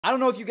I don't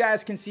know if you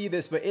guys can see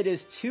this, but it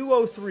is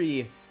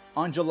 2:03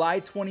 on July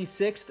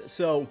 26th.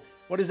 So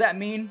what does that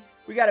mean?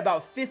 We got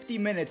about 50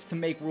 minutes to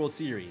make World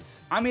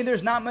Series. I mean,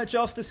 there's not much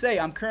else to say.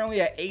 I'm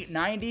currently at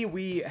 890.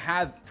 We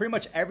have pretty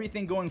much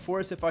everything going for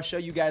us. If I show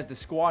you guys the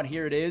squad,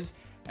 here it is.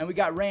 And we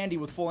got Randy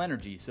with full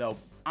energy, so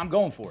I'm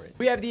going for it.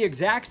 We have the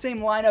exact same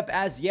lineup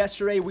as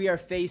yesterday. We are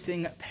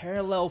facing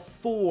parallel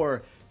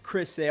 4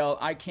 Chris Sale.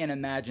 I can't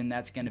imagine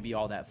that's going to be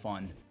all that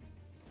fun.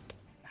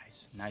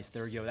 Nice.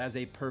 There we go. That's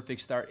a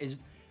perfect start.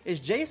 Is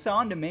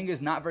Jason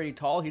Dominguez not very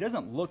tall? He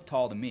doesn't look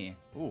tall to me.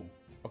 Ooh,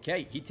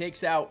 okay. He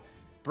takes out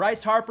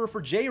Bryce Harper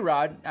for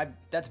J-Rod.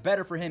 That's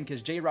better for him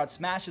because J-Rod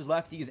smashes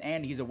lefties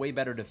and he's a way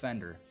better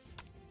defender.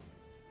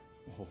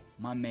 Oh,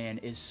 my man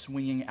is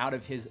swinging out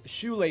of his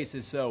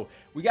shoelaces. So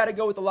we got to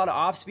go with a lot of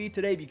off speed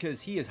today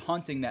because he is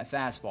hunting that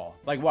fastball.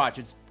 Like, watch.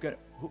 It's good.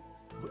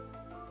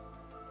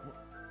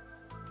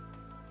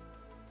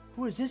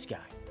 Who is this guy?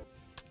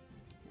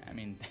 I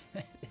mean...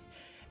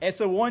 It's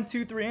a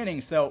 1-2-3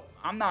 inning, so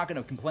I'm not going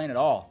to complain at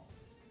all.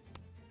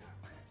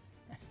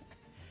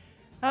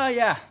 Oh,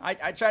 yeah,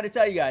 I try to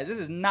tell you guys, this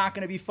is not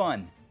going to be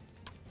fun.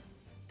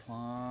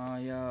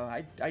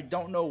 I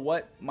don't know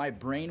what my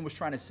brain was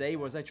trying to say.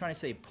 Was I trying to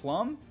say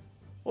plum?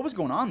 What was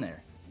going on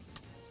there?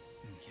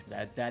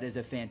 That is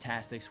a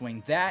fantastic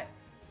swing. That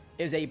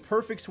is a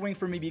perfect swing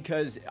for me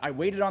because I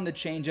waited on the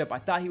changeup. I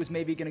thought he was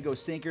maybe going to go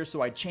sinker,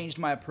 so I changed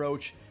my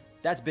approach.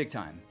 That's big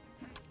time.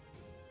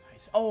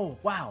 Nice. Oh,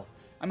 wow.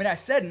 I mean, I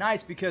said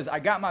nice because I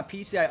got my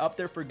PCI up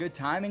there for good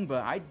timing,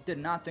 but I did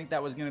not think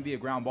that was going to be a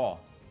ground ball.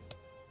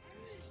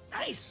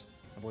 Nice.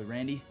 My boy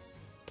Randy.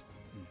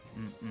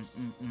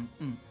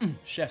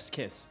 Chef's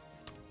kiss.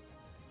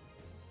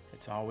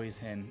 It's always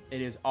him.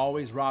 It is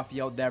always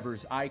Rafael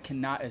Devers. I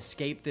cannot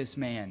escape this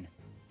man.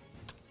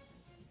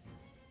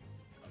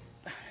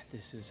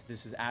 This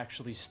is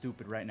actually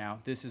stupid right now.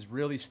 This is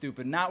really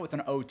stupid. Not with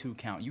an 0-2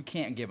 count. You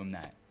can't give him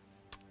that.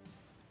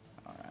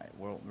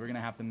 Well, we're going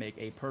to have to make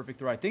a perfect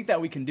throw. I think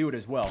that we can do it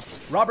as well.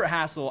 Robert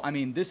Hassel, I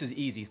mean, this is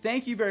easy.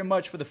 Thank you very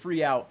much for the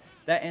free out.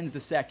 That ends the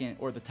second,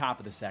 or the top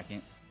of the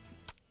second.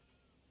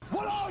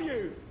 What are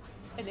you?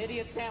 An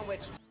idiot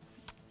sandwich.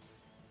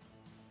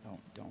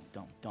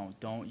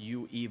 Don't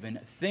you even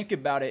think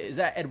about it. Is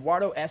that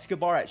Eduardo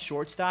Escobar at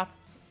shortstop?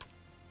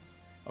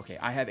 Okay,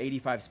 I have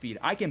 85 speed.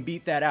 I can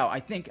beat that out. I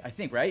think,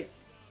 right?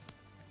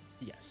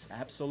 Yes,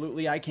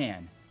 absolutely I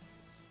can.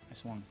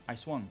 I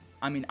swung.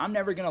 I mean, I'm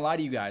never going to lie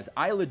to you guys.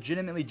 I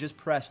legitimately just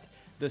pressed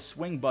the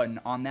swing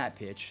button on that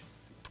pitch.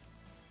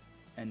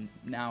 And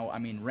now, I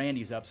mean,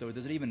 Randy's up, so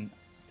does it even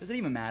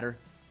matter?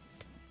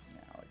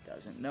 No, it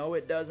doesn't. No,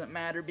 it doesn't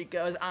matter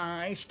because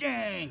I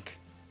stink.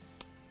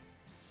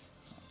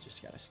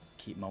 Just got to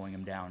keep mowing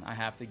him down. I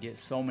have to get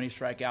so many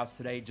strikeouts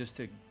today just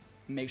to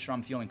make sure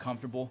I'm feeling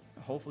comfortable.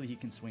 Hopefully he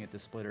can swing at the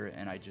splitter,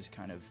 and I just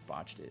kind of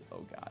botched it.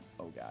 Oh, God.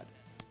 Oh, God.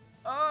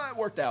 Oh, it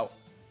worked out.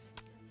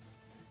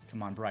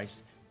 Come on,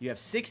 Bryce. You have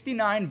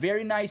 69,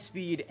 very nice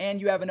speed, and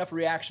you have enough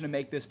reaction to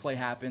make this play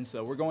happen.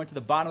 So we're going to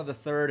the bottom of the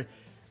third.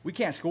 We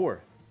can't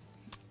score.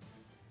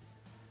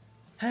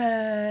 All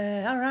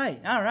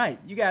right.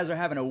 You guys are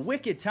having a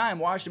wicked time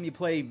watching me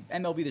play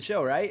MLB The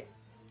Show, right?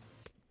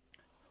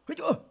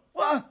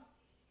 What?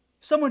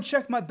 Someone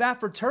checked my bat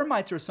for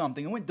termites or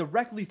something and went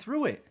directly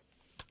through it.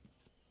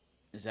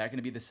 Is that going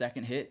to be the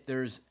second hit?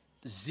 There's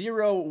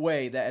zero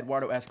way that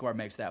Eduardo Escobar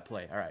makes that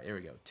play. All right, here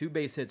we go. 2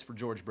 base hits for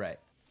George Brett.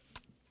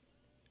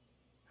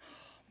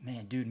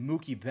 Man, dude,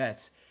 Mookie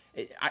Betts.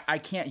 I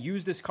can't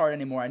use this card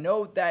anymore. I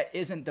know that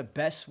isn't the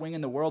best swing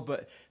in the world,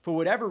 but for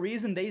whatever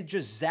reason, they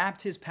just zapped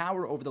his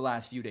power over the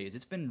last few days.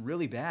 It's been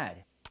really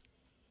bad.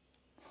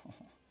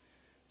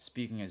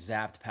 Speaking of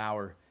zapped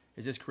power,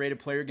 is this creative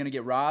player going to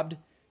get robbed?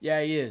 Yeah,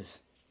 he is.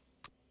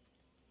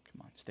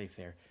 Come on, stay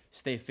fair.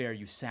 Stay fair,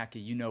 you Saki.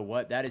 You know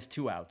what? That is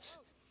 2 outs.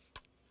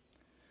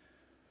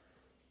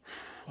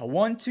 A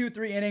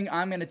 1-2-3 inning.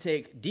 I'm going to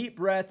take deep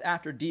breath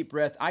after deep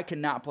breath. I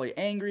cannot play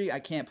angry. I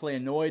can't play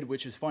annoyed,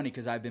 which is funny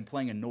because I've been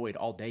playing annoyed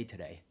all day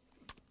today.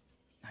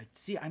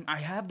 I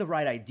have the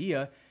right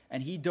idea,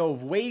 and he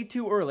dove way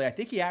too early. I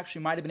think he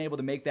actually might have been able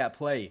to make that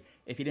play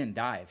if he didn't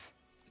dive.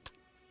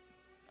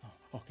 Oh,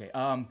 okay.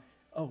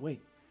 Oh,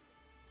 wait.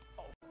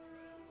 Oh.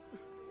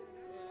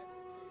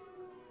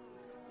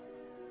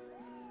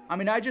 I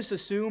mean, I just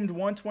assumed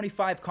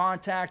 125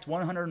 contact,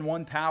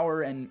 101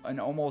 power, and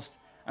almost...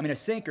 I mean, a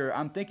sinker,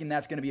 I'm thinking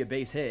that's going to be a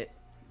base hit.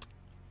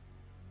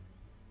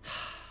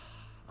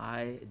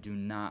 I do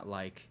not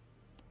like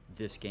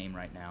this game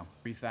right now.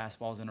 3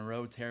 fastballs in a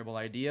row, terrible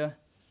idea.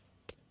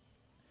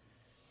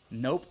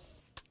 Nope.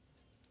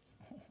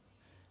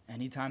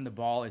 Anytime the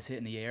ball is hit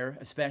in the air,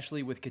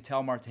 especially with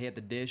Ketel Marte at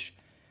the dish,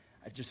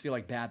 I just feel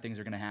like bad things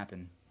are going to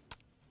happen.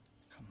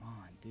 Come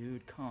on,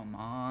 dude, come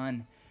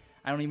on.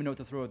 I don't even know what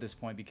to throw at this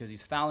point because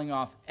he's fouling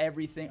off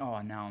everything.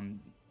 Oh, now I'm...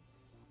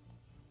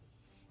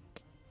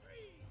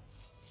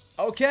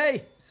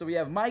 Okay, so we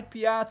have Mike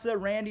Piazza,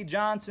 Randy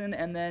Johnson,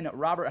 and then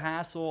Robert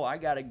Hassel. I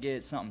got to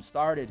get something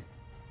started.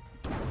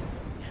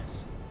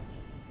 Yes.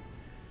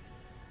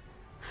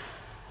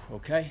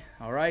 Okay,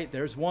 all right,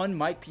 there's one.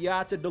 Mike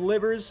Piazza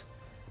delivers.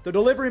 The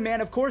delivery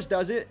man, of course,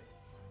 does it.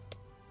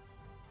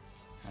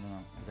 I don't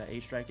know. Is that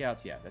 8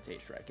 strikeouts? Yeah, that's 8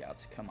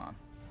 strikeouts. Come on.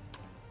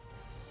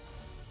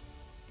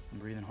 I'm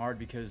breathing hard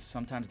because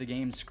sometimes the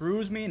game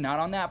screws me. Not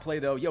on that play,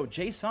 though. Yo,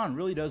 Jason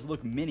really does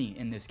look mini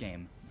in this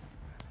game.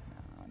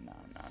 No.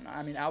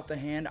 I mean, out the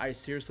hand, I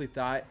seriously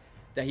thought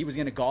that he was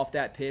going to golf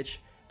that pitch.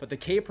 But the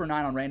K per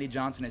 9 on Randy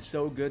Johnson is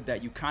so good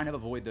that you kind of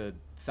avoid the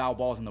foul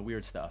balls and the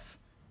weird stuff.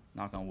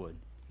 Knock on wood.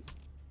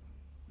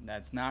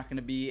 That's not going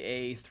to be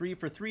a 3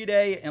 for 3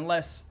 day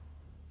unless...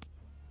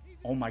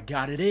 Oh my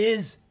God, it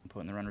is! I'm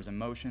putting the runners in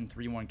motion.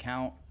 3-1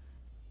 count.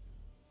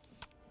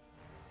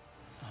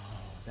 Oh,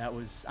 that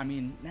was... I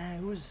mean,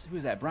 who was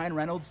that? Brian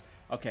Reynolds?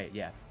 Okay,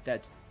 yeah.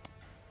 That's...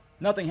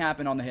 Nothing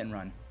happened on the hit and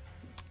run.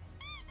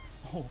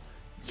 Oh,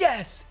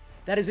 yes!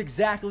 That is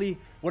exactly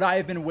what I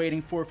have been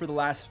waiting for the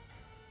last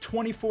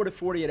 24 to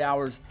 48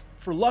 hours.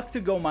 For luck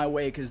to go my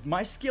way, because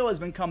my skill has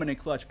been coming in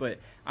clutch, but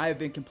I have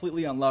been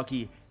completely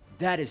unlucky.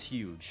 That is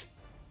huge.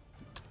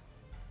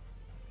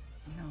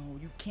 No,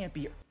 you can't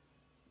be...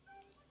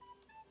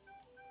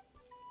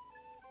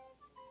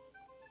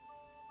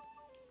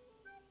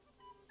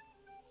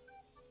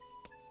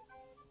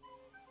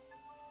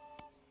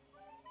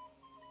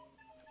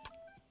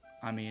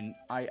 I mean,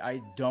 I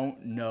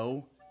don't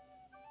know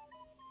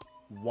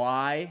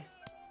why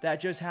that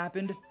just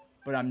happened,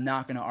 but I'm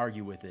not going to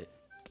argue with it.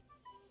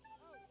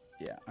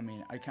 Yeah, I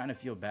mean, I kind of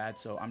feel bad,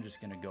 so I'm just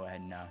going to go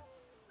ahead and...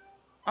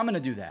 I'm going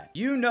to do that.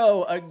 You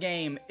know a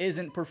game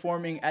isn't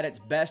performing at its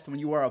best when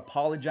you are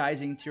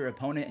apologizing to your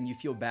opponent and you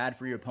feel bad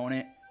for your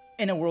opponent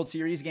in a World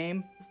Series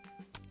game.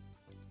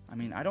 I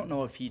mean, I don't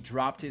know if he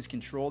dropped his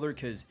controller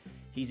because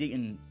he's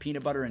eating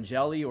peanut butter and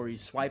jelly or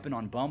he's swiping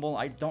on Bumble.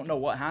 I don't know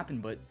what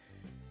happened, but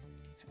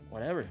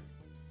whatever.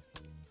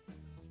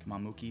 Come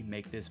on, Mookie,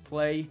 make this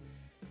play.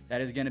 That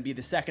is going to be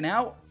the second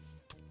out.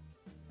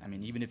 I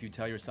mean, even if you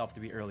tell yourself to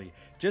be early.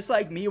 Just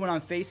like me when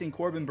I'm facing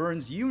Corbin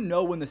Burns, you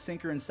know when the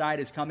sinker inside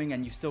is coming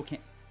and you still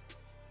can't.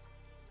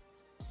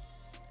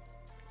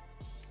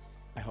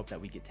 I hope that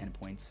we get 10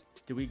 points.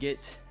 Do we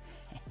get...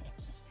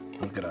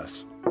 Look at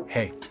us.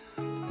 Hey,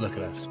 look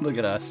at us. Look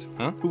at us.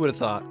 Huh? Who would have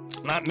thought?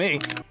 Not me.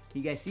 Can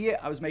you guys see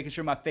it? I was making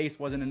sure my face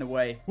wasn't in the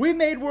way. We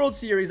made World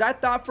Series. I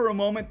thought for a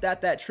moment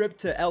that trip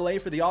to LA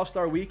for the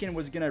All-Star Weekend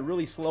was going to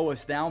really slow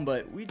us down,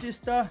 but we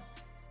just,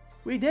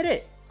 we did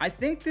it. I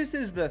think this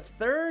is the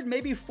third,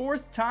 maybe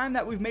fourth time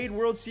that we've made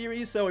World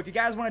Series. So if you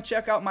guys want to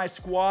check out my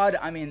squad,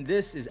 I mean,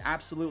 this is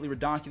absolutely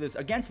ridiculous.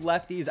 Against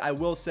lefties, I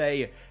will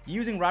say,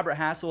 using Robert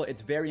Hassel,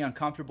 it's very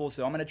uncomfortable.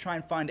 So I'm going to try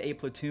and find a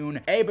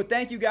platoon. Hey, but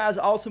thank you guys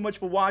all so much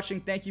for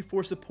watching. Thank you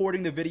for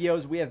supporting the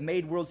videos. We have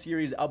made World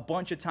Series a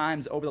bunch of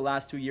times over the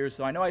last 2 years.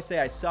 So I know I say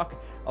I suck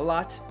a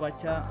lot,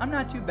 but I'm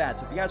not too bad.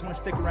 So if you guys want to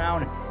stick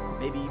around,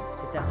 maybe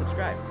hit that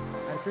subscribe.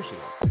 I'd appreciate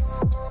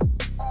it.